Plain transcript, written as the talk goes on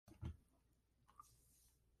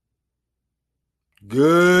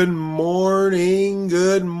Good morning,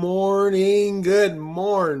 good morning, good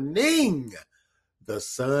morning. The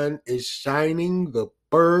sun is shining, the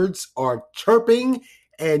birds are chirping,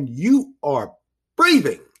 and you are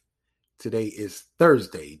breathing. Today is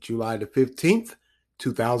Thursday, July the 15th,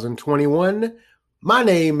 2021. My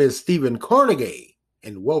name is Stephen Carnegie,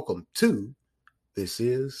 and welcome to This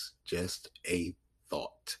Is Just a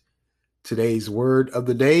Thought. Today's word of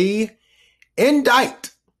the day,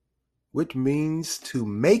 indict, which means to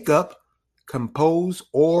make up, compose,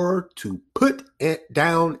 or to put it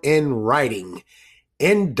down in writing.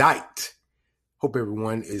 Indict. Hope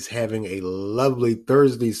everyone is having a lovely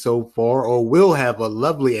Thursday so far, or will have a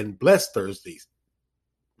lovely and blessed Thursday.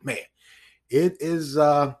 Man, it is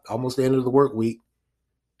almost the end of the work week.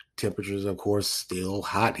 Temperatures, of course, still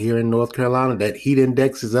hot here in North Carolina. That heat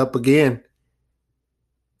index is up again.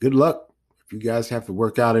 Good luck. If you guys have to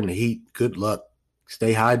work out in the heat, good luck.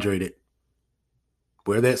 Stay hydrated.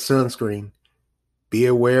 Wear that sunscreen. Be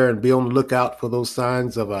aware and be on the lookout for those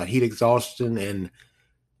signs of heat exhaustion and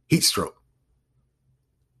heat stroke,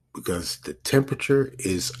 because the temperature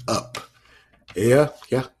is up. Yeah.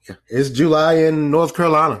 It's July in North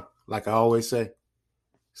Carolina, like I always say.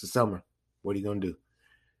 It's the summer. What are you going to do?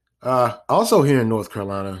 Also here in North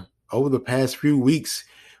Carolina, over the past few weeks,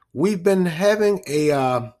 we've been having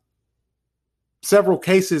several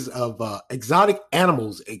cases of exotic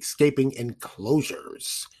animals escaping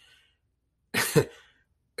enclosures.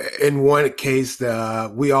 In one case,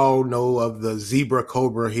 we all know of the zebra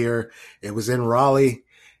cobra here. It was in Raleigh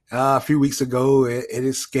a few weeks ago. It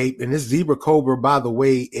escaped. And this zebra cobra, by the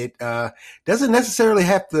way, it doesn't necessarily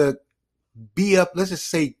have to be up, let's just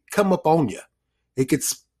say, come up on you. It could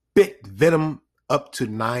spit venom up to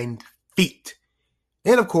 9 feet.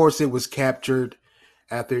 And of course, it was captured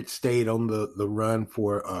after it stayed on the run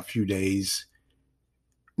for a few days.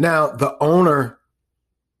 Now, the owner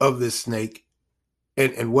of this snake,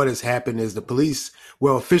 and what has happened is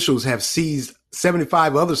officials have seized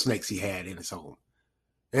 75 other snakes he had in his home.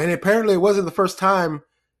 And apparently it wasn't the first time.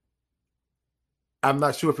 I'm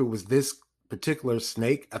not sure if it was this particular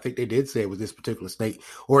snake. I think they did say it was this particular snake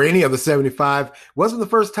or any of the 75. It wasn't the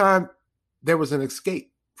first time there was an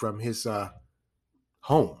escape from his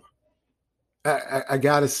home. I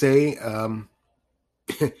gotta say,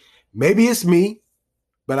 maybe it's me,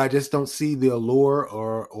 but I just don't see the allure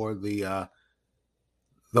or the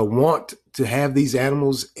want to have these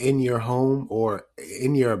animals in your home or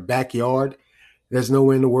in your backyard. There's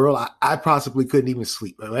nowhere in the world. I possibly couldn't even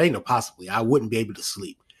sleep. Well, ain't no possibly. I wouldn't be able to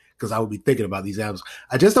sleep because I would be thinking about these animals.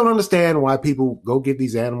 I just don't understand why people go get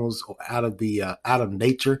these animals out of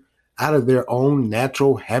nature, out of their own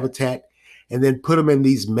natural habitat, and then put them in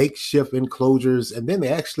these makeshift enclosures, and then they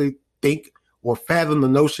actually think or fathom the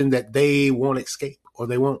notion that they won't escape or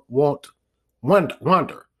they won't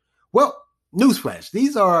wander. Well, newsflash,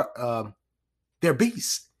 these are they're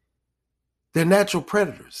beasts. They're natural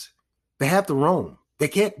predators. They have to roam. They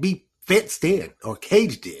can't be fenced in or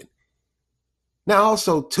caged in. Now,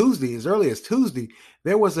 also Tuesday, as early as Tuesday,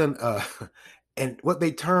 there was and what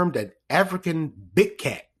they termed an African big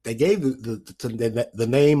cat. They gave the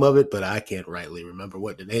name of it, but I can't rightly remember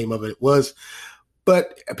what the name of it was.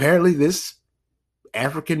 But apparently this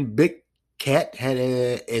African big cat had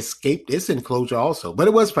escaped its enclosure also, but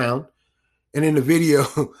it was found. And in the video,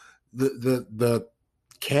 the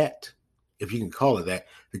cat, if you can call it that,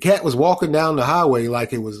 the cat was walking down the highway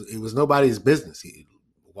like it was nobody's business. He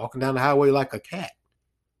was walking down the highway like a cat.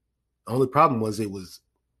 The only problem was it was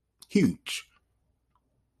huge.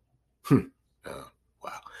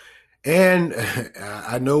 Wow. And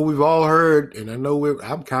I know we've all heard, and I know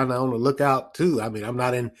I'm kind of on the lookout too. I mean, I'm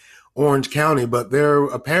not in Orange County, but there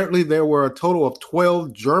were a total of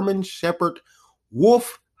 12 German Shepherd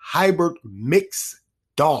Wolf hybrid mixed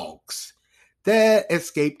dogs that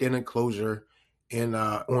escaped an enclosure in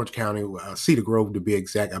Orange County, Cedar Grove to be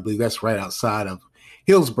exact. I believe that's right outside of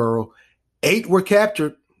Hillsborough. 8 were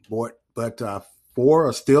captured, but 4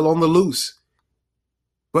 are still on the loose.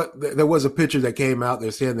 But there was a picture that came out. They're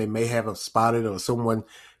saying they may have spotted, or someone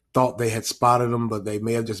thought they had spotted them, but they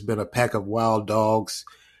may have just been a pack of wild dogs.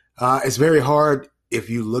 It's very hard if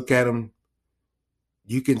you look at them.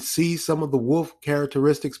 You can see some of the wolf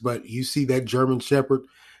characteristics, but you see that German Shepherd.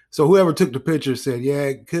 So whoever took the picture said, yeah,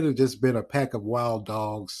 it could have just been a pack of wild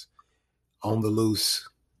dogs on the loose.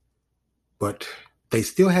 But they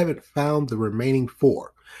still haven't found the remaining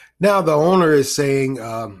 4. Now, the owner is saying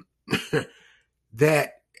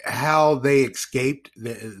that how they escaped,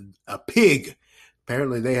 a pig,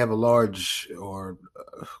 apparently they have a large,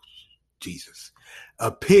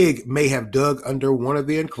 a pig may have dug under one of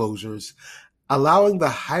the enclosures, allowing the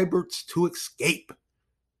hybrids to escape.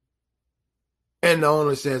 And the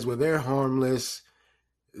owner says, well, they're harmless.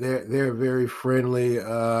 They're very friendly.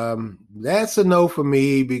 That's a no for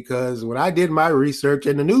me because when I did my research,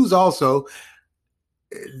 and the news also,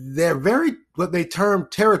 they're very what they term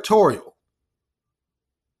territorial.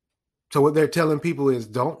 So what they're telling people is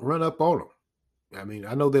don't run up on them. I mean,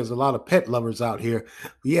 I know there's a lot of pet lovers out here.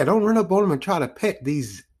 But yeah, don't run up on them and try to pet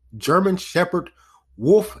these German Shepherd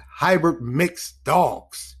Wolf hybrid mixed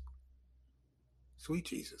dogs. Sweet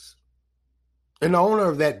Jesus. And the owner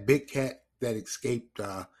of that big cat that escaped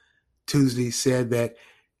Tuesday said that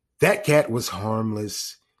that cat was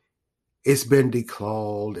harmless. It's been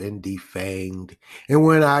declawed and defanged. And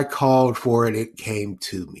when I called for it, it came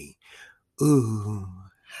to me. Ooh,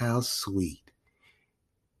 how sweet.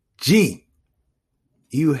 Gee,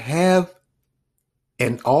 you have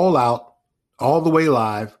an all out, all the way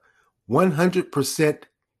live, 100%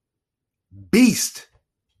 beast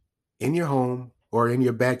in your home or in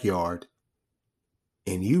your backyard.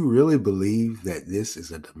 And you really believe that this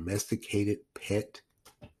is a domesticated pet?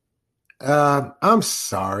 I'm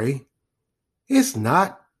sorry. It's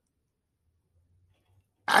not.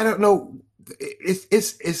 I don't know.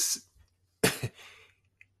 It's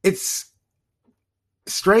it's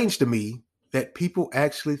strange to me that people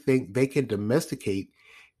actually think they can domesticate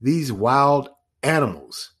these wild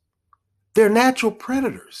animals. They're natural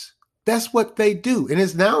predators. That's what they do. And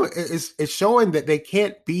it's showing that they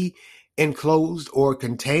can't be enclosed or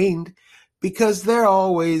contained because they're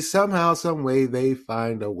always somehow, some way they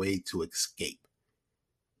find a way to escape.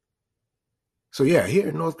 So yeah, here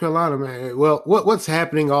in North Carolina, man. Well, what's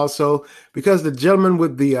happening also because the gentleman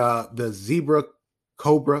with the zebra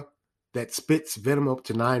cobra that spits venom up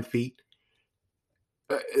to 9 feet.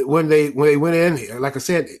 When they went in, like I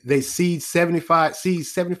said, they seized 75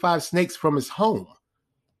 snakes from his home.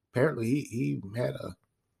 Apparently, he had a,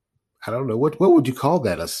 I don't know what would you call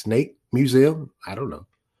that, a snake museum? I don't know.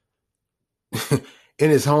 In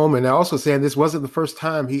his home, and they're also saying this wasn't the first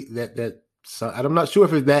time so I'm not sure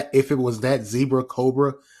if it was that zebra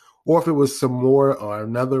cobra or if it was some more or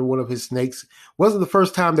another one of his snakes. Wasn't the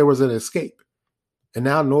first time there was an escape. And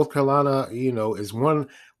now North Carolina, is one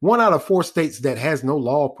out of 4 states that has no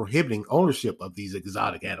law prohibiting ownership of these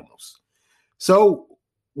exotic animals. So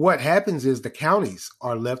what happens is the counties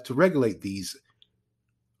are left to regulate these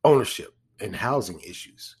ownership and housing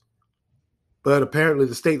issues. But apparently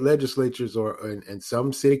the state legislatures and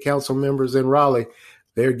some city council members in Raleigh,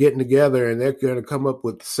 they're getting together and they're going to come up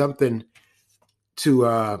with something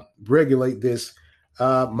to regulate this.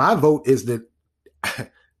 My vote is that,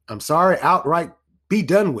 I'm sorry, outright be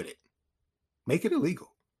done with it. Make it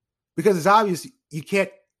illegal. Because it's obvious you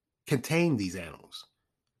can't contain these animals.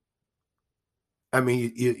 I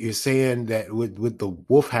mean, you're saying that with the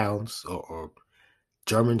wolfhounds or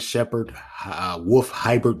German Shepherd wolf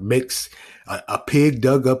hybrid mix, a pig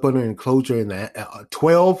dug up under an enclosure in the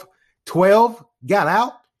 12 got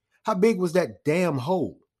out. How big was that damn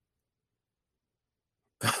hole?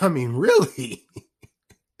 I mean, really?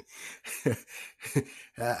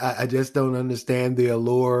 I just don't understand the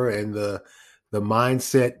allure and the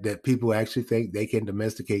mindset that people actually think they can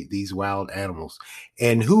domesticate these wild animals.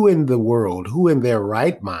 And who in the world, who in their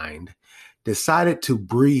right mind decided to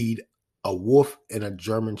breed a wolf and a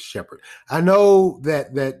German Shepherd? I know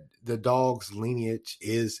that the dog's lineage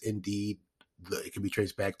is indeed, it can be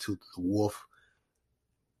traced back to the wolf.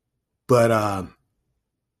 But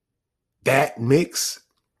that mix,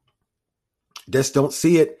 just don't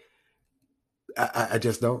see it. I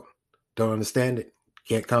just don't understand it.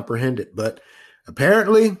 Can't comprehend it. But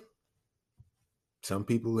apparently, some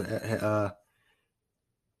people, I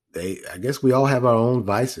guess we all have our own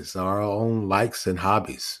vices, our own likes and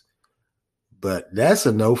hobbies. But that's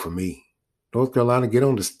a no for me. North Carolina, get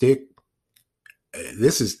on the stick.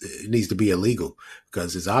 It needs to be illegal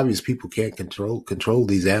because it's obvious people can't control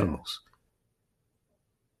these animals.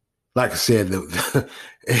 Like I said,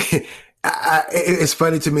 it's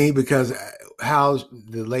funny to me because how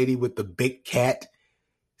the lady with the big cat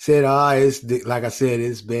said, it's like I said,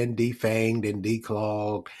 it's been defanged and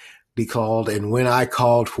declawed. And when I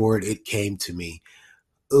called for it, it came to me.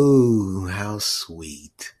 Ooh, how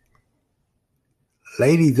sweet.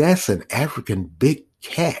 Lady, that's an African big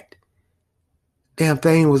cat. Damn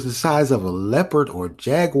thing was the size of a leopard or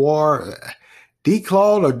jaguar.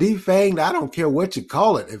 Declawed or defanged, I don't care what you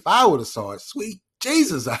call it. If I would have saw it, sweet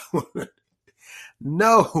Jesus, I would.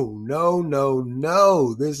 No.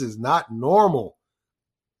 This is not normal.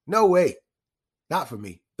 No way. Not for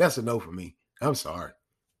me. That's a no for me. I'm sorry.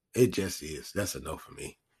 It just is. That's a no for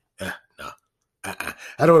me. No. I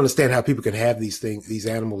don't understand how people can have these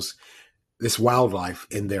animals, this wildlife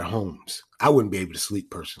in their homes. I wouldn't be able to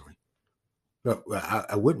sleep personally. No,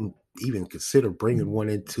 I wouldn't even consider bringing one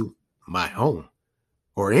into my home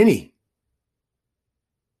or anything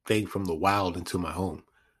from the wild into my home.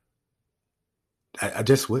 I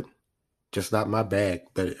just wouldn't. Just not my bag.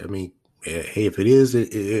 But I mean, hey, if it is,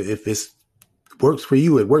 if it's works for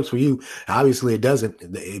you, it works for you. Obviously, it doesn't.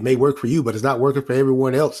 It may work for you, but it's not working for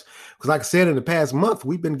everyone else. Because, like I said, in the past month,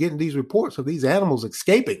 we've been getting these reports of these animals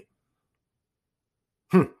escaping.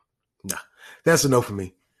 Nah, that's enough for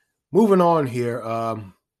me. Moving on here.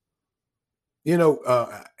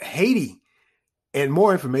 Haiti, and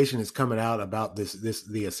more information is coming out about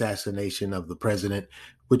the assassination of the president,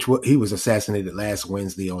 which he was assassinated last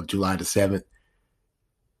Wednesday on July the 7th.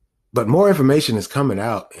 But more information is coming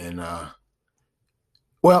out, and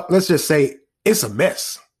well, let's just say it's a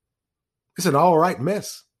mess. It's an all right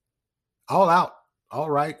mess, all out, all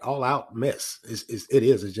right, all out mess. It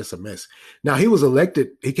is. It's just a mess. Now he was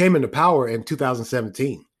elected. He came into power in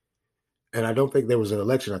 2017. And I don't think there was an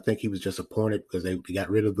election. I think he was just appointed because they got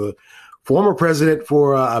rid of the former president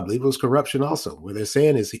for, I believe it was corruption also. What they're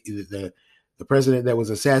saying is the president that was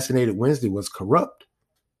assassinated Wednesday was corrupt.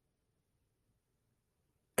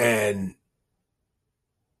 And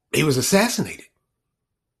he was assassinated.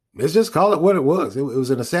 Let's just call it what it was. It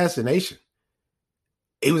was an assassination.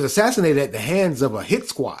 He was assassinated at the hands of a hit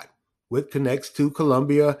squad with connects to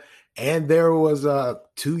Colombia. And there was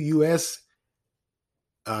 2 U.S.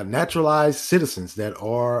 Naturalized citizens that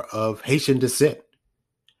are of Haitian descent.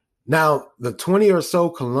 Now, the 20 or so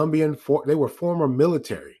Colombian, they were former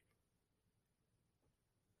military.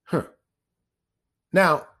 Huh.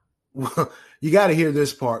 Now, you got to hear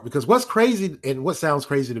this part, because what's crazy and what sounds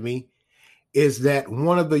crazy to me is that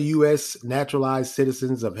one of the U.S. naturalized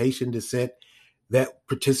citizens of Haitian descent that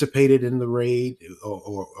participated in the raid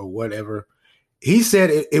or whatever, he said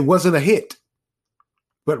it wasn't a hit,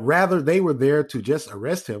 but rather they were there to just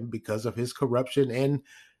arrest him because of his corruption and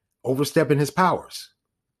overstepping his powers.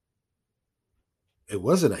 It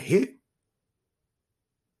wasn't a hit.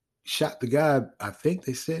 Shot the guy, I think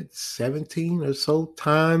they said 17 or so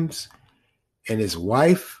times. And his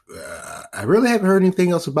wife, I really haven't heard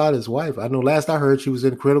anything else about his wife. I know last I heard she was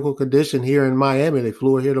in critical condition here in Miami. They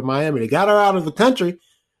flew her here to Miami. They got her out of the country.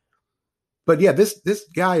 But yeah, this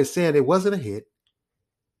guy is saying it wasn't a hit.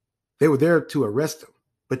 They were there to arrest him.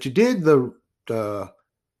 But you did the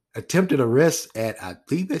attempted arrest at, I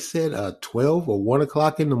think they said 12 or 1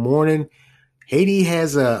 o'clock in the morning. Haiti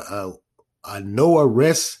has a no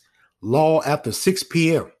arrest law after 6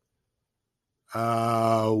 p.m.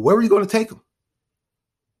 Where are you going to take them?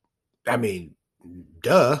 I mean,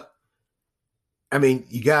 duh. I mean,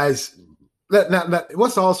 you guys,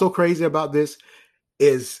 what's also crazy about this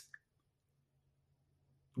is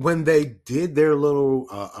when they did their little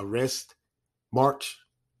arrest march,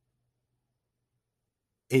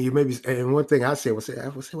 and one thing I would say,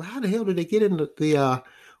 well, how the hell did they get into the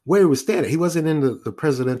where he was standing? He wasn't in the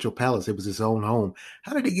presidential palace. It was his own home.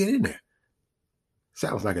 How did they get in there?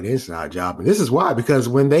 Sounds like an inside job. And this is why, because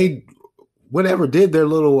when they whatever did their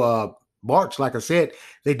little march, like I said,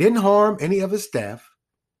 they didn't harm any of his staff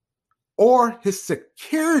or his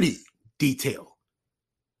security detail.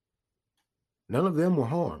 None of them were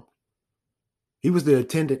harmed. He was the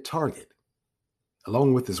intended target,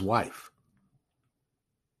 along with his wife.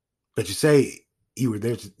 But you say you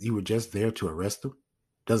were just there to arrest him?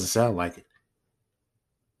 Doesn't sound like it.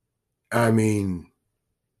 I mean,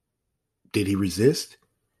 did he resist?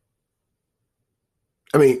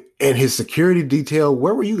 I mean, and his security detail,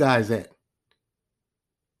 where were you guys at?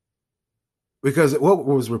 Because what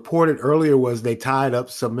was reported earlier was they tied up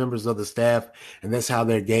some members of the staff, and that's how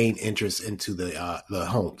they gained interest into the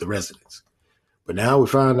home, the residence. But now we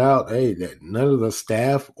find out, hey, that none of the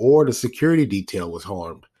staff or the security detail was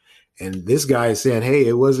harmed. And this guy is saying, hey,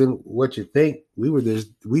 it wasn't what you think. We were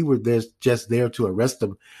just there to arrest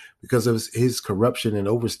him because of his corruption and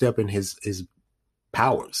overstepping his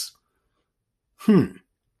powers.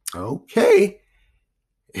 Okay.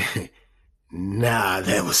 Nah,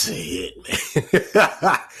 that was a hit,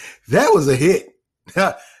 man. That was a hit.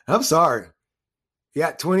 I'm sorry. You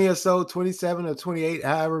got 20 or so, 27 or 28,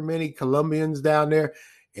 however many Colombians down there,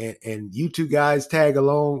 and you two guys tag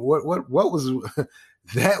along. What was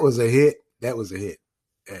that? Was a hit. That was a hit.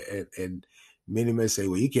 And many may say,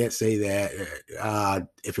 well, you can't say that.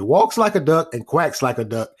 If it walks like a duck and quacks like a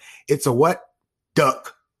duck, it's a what?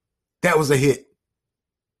 Duck. That was a hit.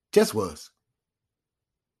 Just was.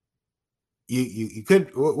 You couldn't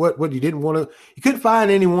what you didn't want to, you couldn't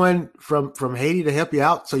find anyone from Haiti to help you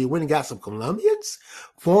out, so you went and got some Colombians,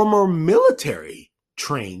 former military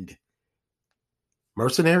trained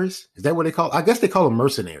mercenaries. Is that what they call? I guess they call them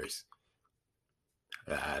mercenaries.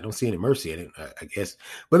 I don't see any mercy in it, I guess.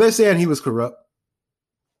 But they're saying he was corrupt,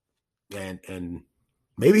 and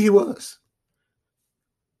maybe he was.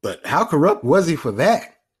 But how corrupt was he for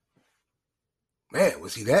that? Man,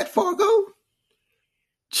 was he that far gone?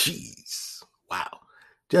 Jeez. Wow.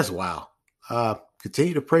 Just wow.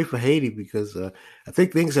 Continue to pray for Haiti because I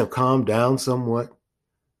think things have calmed down somewhat,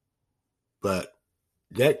 but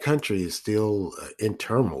that country is still in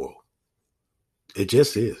turmoil. It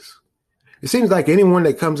just is. It seems like anyone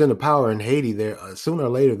that comes into power in Haiti, they're sooner or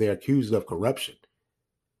later they're accused of corruption.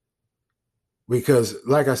 Because,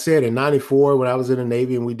 like I said, in '94 when I was in the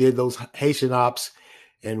Navy and we did those Haitian ops,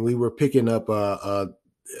 and we were picking up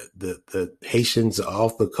the Haitians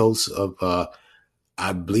off the coast of,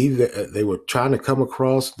 I believe that they were trying to come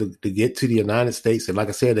across to get to the United States, and like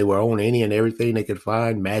I said, they were on any and everything they could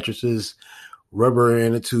find: mattresses, rubber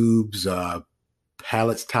inner tubes,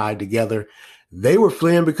 pallets tied together. They were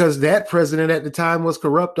fleeing because that president at the time was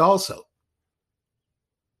corrupt also.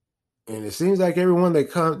 And it seems like everyone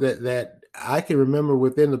that I can remember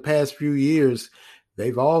within the past few years,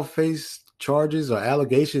 they've all faced charges or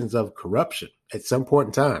allegations of corruption at some point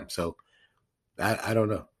in time. So I don't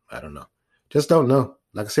know. I don't know. Just don't know.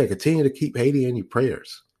 Like I said, continue to keep Haiti in your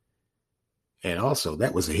prayers. And also,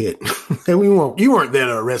 that was a hit. And you weren't there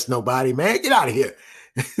to arrest nobody, man. Get out of here.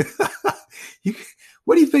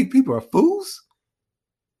 What do you think? People are fools?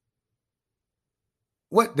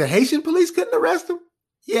 What, the Haitian police couldn't arrest him?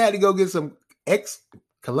 You had to go get some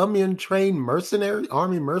ex-Colombian trained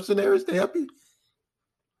army mercenaries to help you?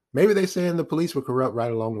 Maybe they're saying the police were corrupt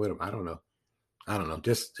right along with them. I don't know.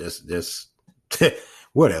 Just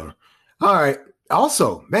whatever. All right.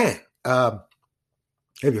 Also, man, have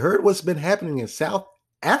you heard what's been happening in South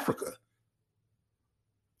Africa?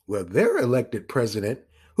 Well, their elected president,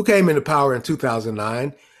 who came into power in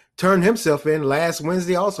 2009, turned himself in last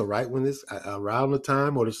Wednesday also, right? When this, around the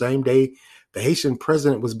time or the same day the Haitian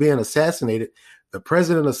president was being assassinated, the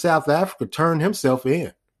president of South Africa turned himself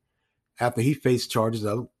in after he faced charges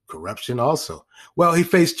of corruption also. Well, he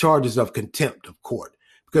faced charges of contempt of court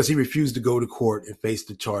because he refused to go to court and face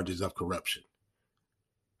the charges of corruption.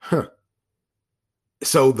 Huh.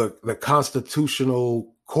 So the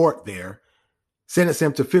constitutional court there sentenced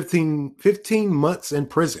him to 15 months in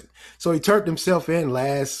prison. So he turned himself in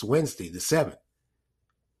last Wednesday, the 7th.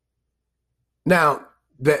 Now,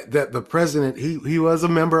 the president, he was a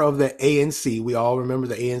member of the ANC. We all remember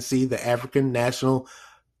the ANC, the African National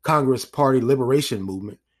Congress Party Liberation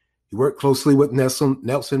Movement. He worked closely with Nelson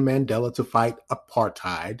Mandela to fight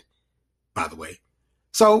apartheid, by the way.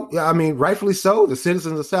 So, I mean, rightfully so, the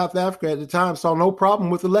citizens of South Africa at the time saw no problem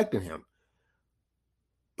with electing him.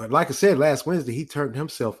 But like I said, last Wednesday, he turned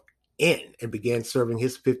himself in and began serving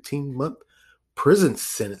his 15-month prison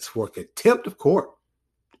sentence for contempt of court.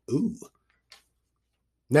 Ooh.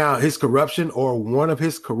 Now, his corruption, or one of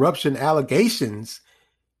his corruption allegations,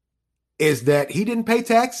 is that he didn't pay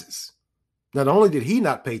taxes. Not only did he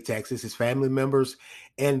not pay taxes, his family members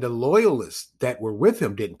and the loyalists that were with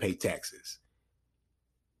him didn't pay taxes.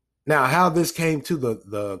 Now, how this came to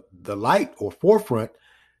the light or forefront,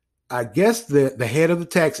 I guess the head of the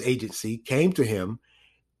tax agency came to him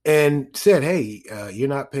and said, hey, you're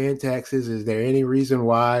not paying taxes. Is there any reason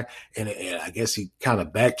why? And I guess he kind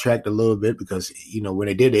of backtracked a little bit because, when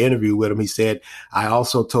they did the interview with him, he said, I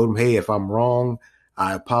also told him, hey, if I'm wrong,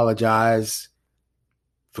 I apologize.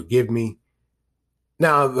 Forgive me.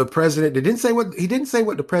 Now, the president he didn't say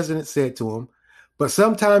what the president said to him, but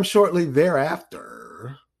sometime shortly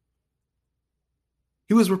thereafter,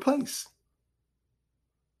 he was replaced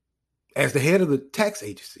as the head of the tax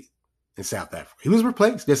agency in South Africa. He was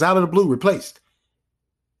replaced, just out of the blue, replaced.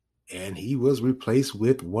 And he was replaced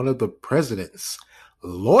with one of the president's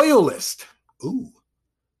loyalists. Ooh.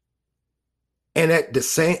 And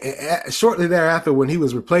shortly thereafter, when he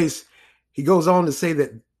was replaced, he goes on to say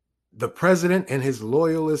that the president and his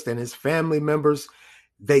loyalists and his family members,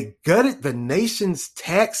 they gutted the nation's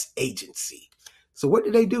tax agency. So what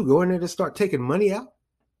did they do? Go in there to start taking money out?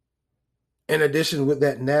 In addition, with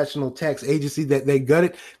that national tax agency that they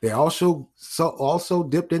gutted, they also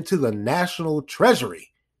dipped into the national treasury.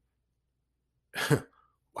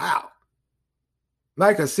 Wow.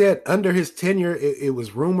 Like I said, under his tenure, it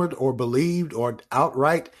was rumored or believed or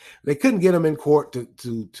outright they couldn't get him in court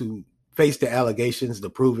to face the allegations to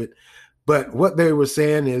prove it. But what they were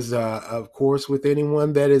saying is, of course, with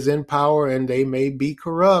anyone that is in power and they may be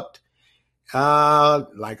corrupt,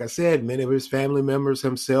 like I said, many of his family members,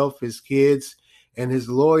 himself, his kids, and his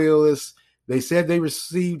loyalists, they said they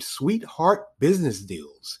received sweetheart business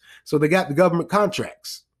deals. So they got the government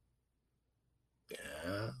contracts.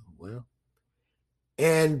 Yeah, well.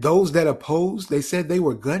 And those that opposed, they said they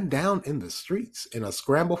were gunned down in the streets in a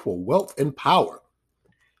scramble for wealth and power.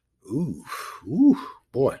 Ooh, ooh,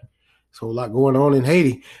 boy. So a lot going on in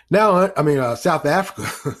Haiti. Now, South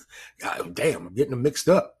Africa. God damn, I'm getting them mixed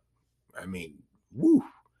up. I mean, woo.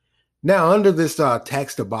 Now, under this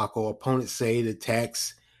tax debacle, opponents say that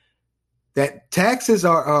taxes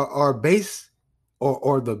are base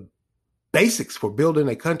or the basics for building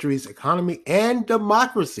a country's economy and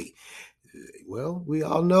democracy. Well, we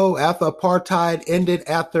all know after apartheid ended,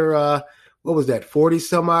 after what was that, 40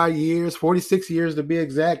 some odd years, 46 years to be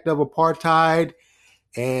exact, of apartheid,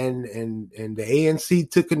 and the ANC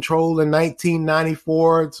took control in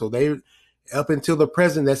 1994. So they, up until the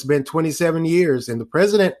present, that's been 27 years, and the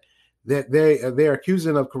president that they're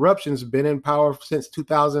accusing of corruption has been in power since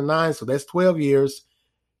 2009. So that's 12 years.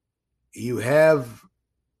 You have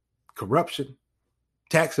corruption,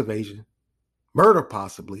 tax evasion, murder,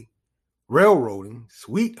 possibly railroading,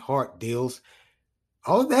 sweetheart deals.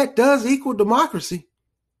 All of that does equal democracy,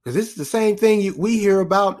 because this is the same thing we hear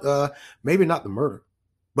about. Maybe not the murder,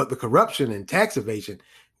 but the corruption and tax evasion.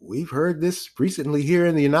 We've heard this recently here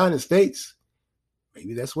in the United States.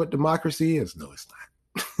 Maybe that's what democracy is. No, it's not.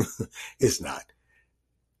 It's not.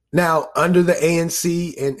 Now, under the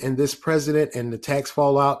ANC and this president and the tax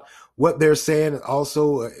fallout, what they're saying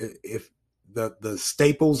also, if the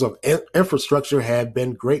staples of infrastructure have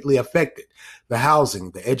been greatly affected, the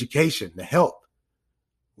housing, the education, the health,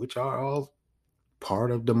 which are all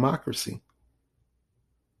part of democracy.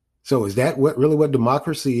 So is that what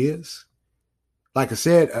democracy is? Like I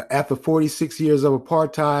said, after 46 years of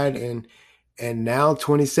apartheid and now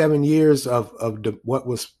 27 years of what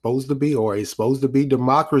was supposed to be or is supposed to be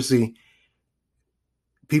democracy,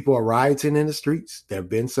 people are rioting in the streets. There have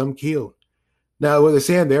been some killed. Now, what they're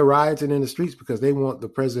saying, they're rioting in the streets because they want the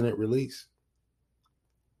president released.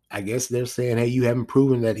 I guess they're saying, hey, you haven't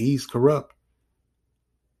proven that he's corrupt.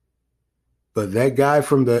 But that guy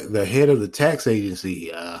from the head of the tax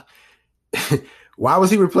agency, why was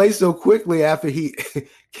he replaced so quickly after he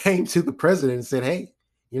came to the president and said, hey,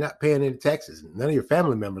 you're not paying any taxes. None of your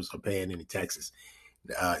family members are paying any taxes.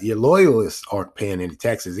 Your loyalists aren't paying any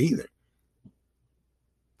taxes either.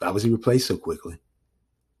 Why was he replaced so quickly?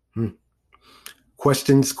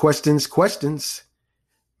 Questions.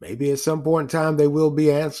 Maybe at some point in time they will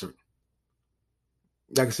be answered.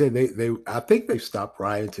 Like I said, I think they've stopped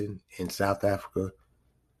rioting in South Africa,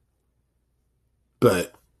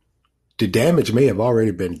 but the damage may have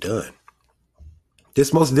already been done.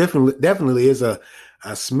 This most definitely is a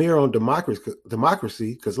smear on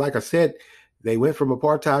democracy, because like I said, they went from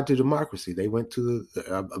apartheid to democracy. They went to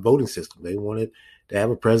a voting system. They wanted to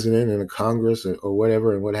have a president and a Congress or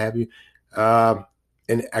whatever and what have you.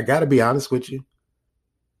 And I got to be honest with you.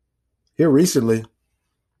 Here recently,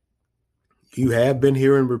 you have been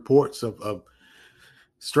hearing reports of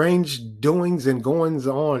strange doings and goings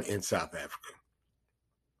on in South Africa.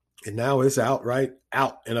 And now it's out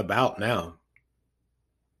and about now.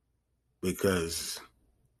 Because,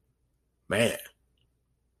 man,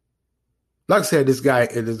 like I said,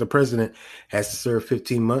 the president has to serve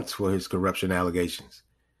 15 months for his corruption allegations.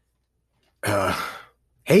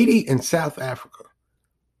 Haiti and South Africa,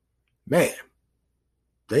 man,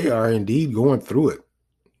 they are indeed going through it.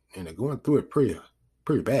 And they're going through it pretty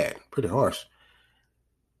bad, pretty harsh.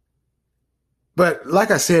 But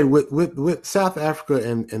like I said, with South Africa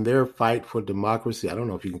and their fight for democracy, I don't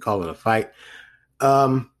know if you can call it a fight.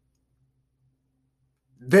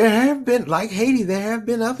 There have been, like Haiti, there have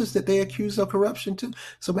been others that they accuse of corruption too.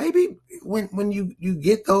 So maybe when you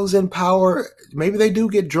get those in power, maybe they do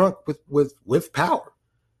get drunk with power.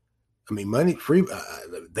 I mean, money free.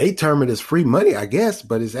 They term it as free money, I guess,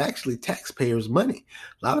 but it's actually taxpayers' money.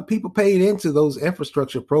 A lot of people paid into those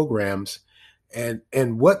infrastructure programs,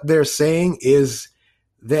 and what they're saying is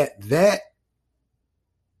that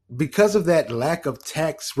because of that lack of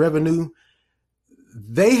tax revenue,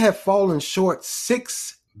 they have fallen short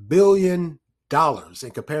 $6 billion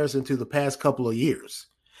in comparison to the past couple of years.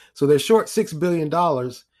 So they're short $6 billion,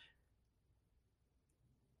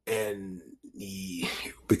 and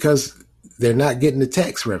because they're not getting the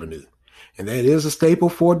tax revenue. And that is a staple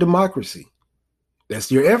for democracy.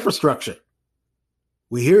 That's your infrastructure.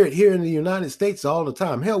 We hear it here in the United States all the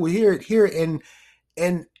time. Hell, we hear it here in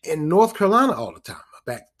North Carolina all the time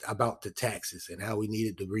about the taxes and how we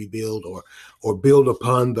needed to rebuild or build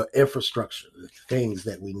upon the infrastructure, the things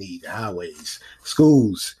that we need, highways,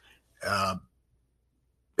 schools,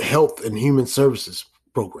 health and human services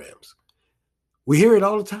programs. We hear it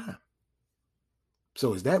all the time.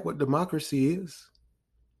 So is that what democracy is?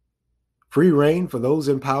 Free reign for those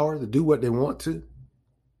in power to do what they want to?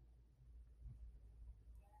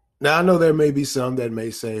 Now I know there may be some that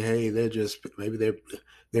may say, "Hey,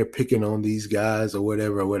 they're picking on these guys or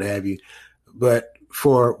whatever or what have you." But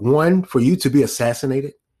for you to be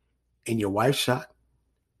assassinated and your wife shot,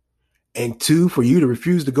 and two, for you to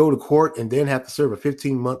refuse to go to court and then have to serve a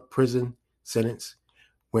 15-month prison sentence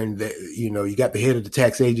when you got the head of the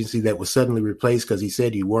tax agency that was suddenly replaced because he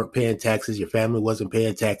said you weren't paying taxes, your family wasn't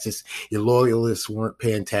paying taxes, your loyalists weren't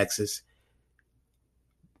paying taxes.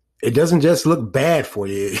 It doesn't just look bad for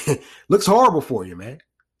you. It looks horrible for you, man.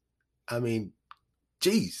 I mean,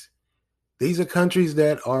 geez. These are countries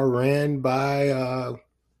that are ran by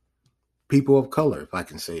people of color, if I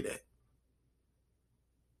can say that.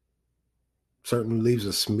 Certainly leaves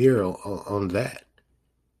a smear on that.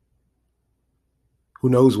 Who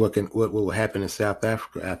knows what will happen in South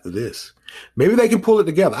Africa after this? Maybe they can pull it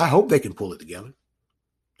together. I hope they can pull it together.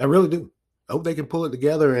 I really do. I hope they can pull it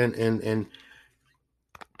together and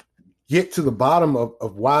get to the bottom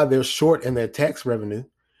of why they're short in their tax revenue.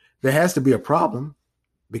 There has to be a problem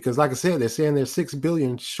because, like I said, they're saying they're $6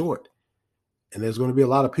 billion short, and there's going to be a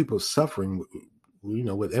lot of people suffering,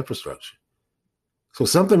 with infrastructure. So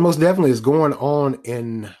something most definitely is going on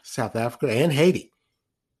in South Africa and Haiti.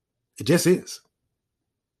 It just is.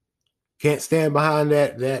 Can't stand behind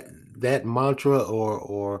that mantra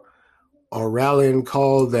or rallying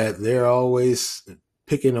call that they're always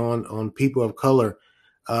picking on people of color.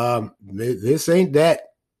 This ain't that.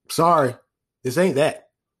 Sorry, this ain't that.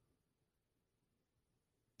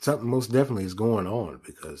 Something most definitely is going on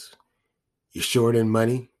because you're short in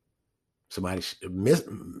money.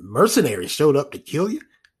 Mercenaries showed up to kill you.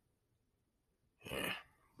 Yeah,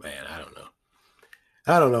 man,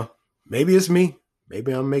 I don't know. Maybe it's me.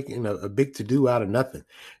 Maybe I'm making a big to-do out of nothing.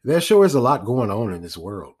 There sure is a lot going on in this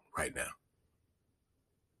world right now.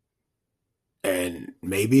 And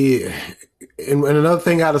maybe, and another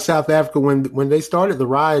thing out of South Africa, when they started the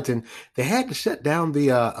riots and they had to shut down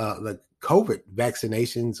the COVID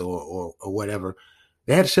vaccinations or whatever,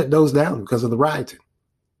 they had to shut those down because of the rioting.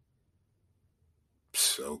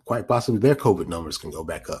 So quite possibly their COVID numbers can go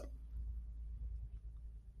back up.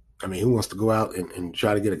 I mean, who wants to go out and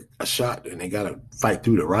try to get a shot and they got to fight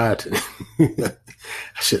through the rioting?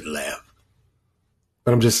 I shouldn't laugh.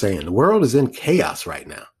 But I'm just saying, the world is in chaos right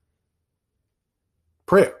now.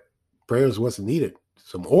 Prayer is what's needed.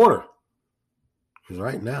 Some order. Because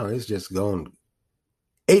right now it's just going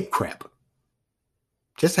ape crap.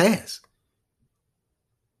 Just has.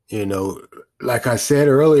 Like I said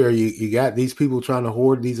earlier, you got these people trying to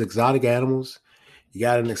hoard these exotic animals. You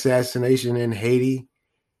got an assassination in Haiti.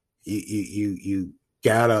 You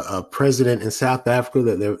got a president in South Africa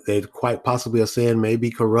that they quite possibly are saying may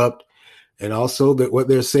be corrupt. And also that what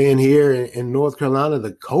they're saying here in North Carolina,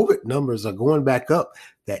 the COVID numbers are going back up,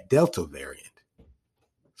 that Delta variant.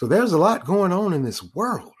 So there's a lot going on in this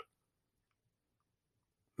world.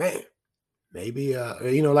 Man, maybe,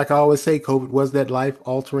 like I always say, COVID was that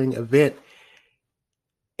life-altering event.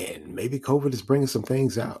 And maybe COVID is bringing some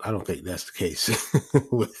things out. I don't think that's the case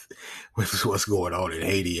with what's going on in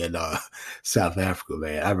Haiti and South Africa,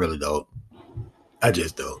 man. I really don't. I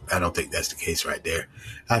just don't. I don't think that's the case right there.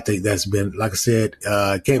 I think that's been, like I said,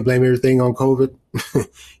 can't blame everything on COVID.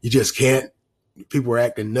 You just can't. People were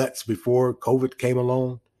acting nuts before COVID came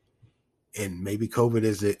along. And maybe COVID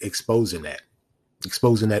is exposing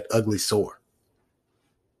that ugly sore,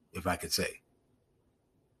 if I could say.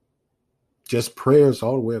 Just prayers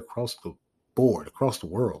all the way across the board, across the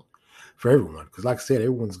world for everyone. Because like I said,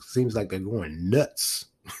 everyone seems like they're going nuts.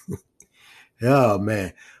 Oh,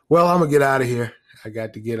 man. Well, I'm going to get out of here. I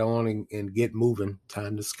got to get on and get moving.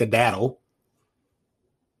 Time to skedaddle.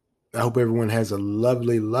 I hope everyone has a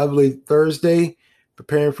lovely, lovely Thursday,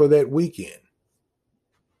 preparing for that weekend.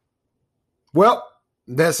 Well,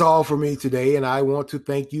 that's all for me today, and I want to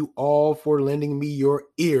thank you all for lending me your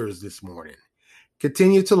ears this morning.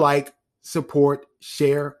 Continue to like, support,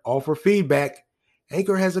 share, offer feedback.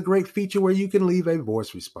 Anchor has a great feature where you can leave a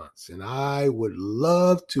voice response, and I would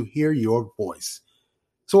love to hear your voice.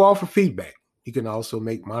 So offer feedback. You can also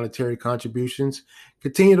make monetary contributions.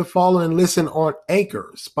 Continue to follow and listen on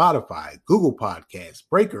Anchor, Spotify, Google Podcasts,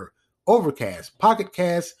 Breaker, Overcast, Pocket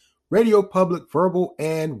Cast, Radio Public, Verbal,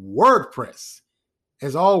 and WordPress.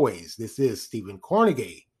 As always, this is Stephen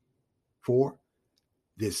Cornegay for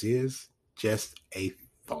This Is Just a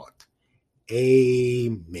Thought.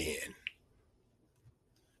 Amen.